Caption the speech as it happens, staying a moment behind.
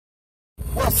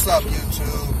What's up,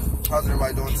 YouTube? How's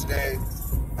everybody doing today?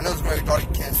 I know it's very dark, you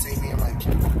can't see me. I'm like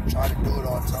trying to do it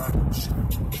all the time.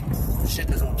 Shit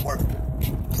doesn't work.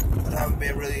 But I haven't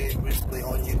been really recently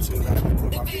on YouTube. I haven't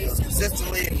put my videos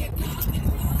consistently.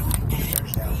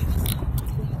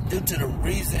 Due to the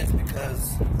reasons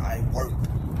because I work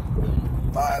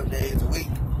 5 days a week,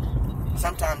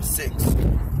 sometimes 6.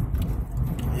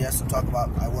 Yes, I'm talking about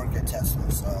I work at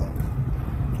Tesla, so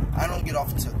I don't get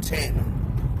off until 10,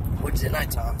 which is at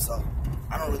nighttime, so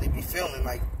I don't really be filming,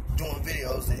 like doing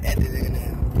videos and editing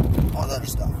and all the other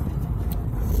stuff.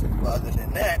 But other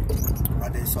than that, my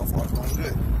day so far is going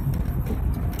good.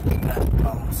 Not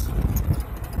problems.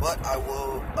 But I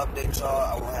will update y'all.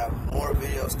 I will have more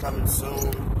videos coming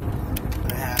soon.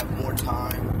 I have more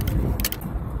time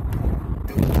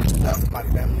to do more stuff with my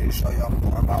family to show y'all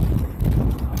more about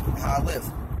how I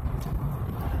live.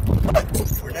 But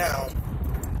for now,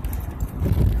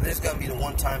 this is going to be the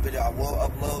one-time video I will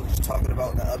upload, just talking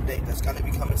about the update that's going to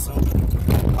be coming soon.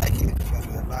 I like it. It's going to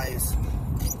be nice.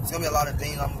 It's going to be a lot of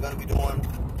things I'm going to be doing.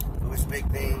 With big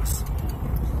things.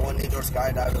 Going indoor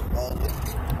skydiving.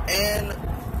 And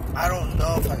I don't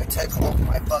know if I can take off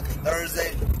my fucking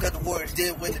Thursday because the Warriors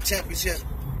did win the championship.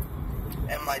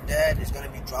 And my dad is going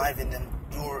to be driving them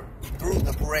through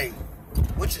the parade,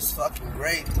 which is fucking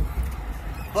great.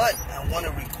 But I want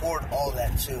to record all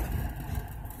that too.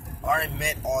 I already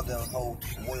met all the whole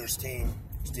Warriors team,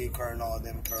 Steve Kerr and all of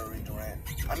them, Curry, Durant.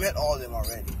 I met all of them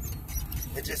already.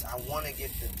 It's just I want to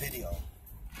get the video.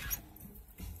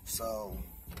 So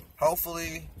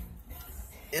hopefully,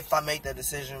 if I make that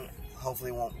decision, hopefully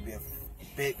it won't be a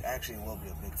big, actually it will be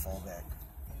a big fallback.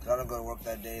 Because I don't go to work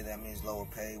that day, that means lower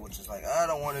pay, which is like, I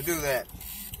don't want to do that.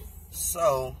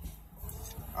 So,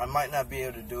 I might not be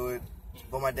able to do it,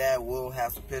 but my dad will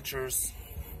have some pictures.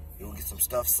 He will get some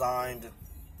stuff signed.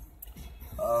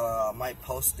 I might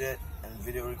post it and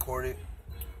video record it.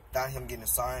 Without him getting it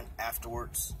signed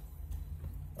afterwards.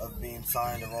 Of being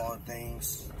signed of all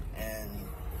things. And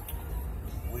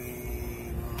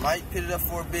we might put it up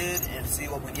for a bid and see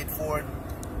what we get for it.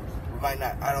 We might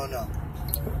not. I don't know.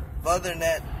 But other than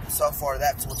that, so far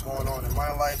that's what's going on in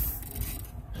my life.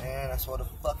 And that's what a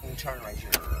fucking turn right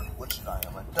here. Which I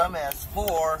am a dumbass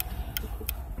for.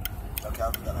 Okay,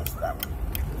 I'll be dumbass for that one.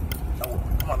 Oh,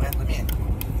 come on, man. Let me in.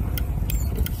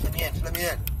 Let me in. Let me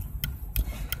in.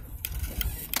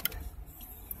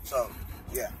 So,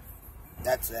 yeah.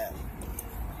 That's that.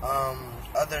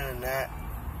 Other than that,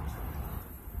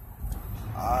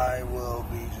 I will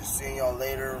be just seeing y'all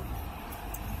later.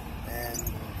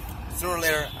 And sooner or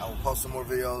later, I will post some more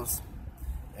videos.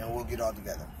 And we'll get all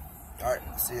together. Alright,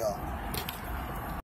 see y'all.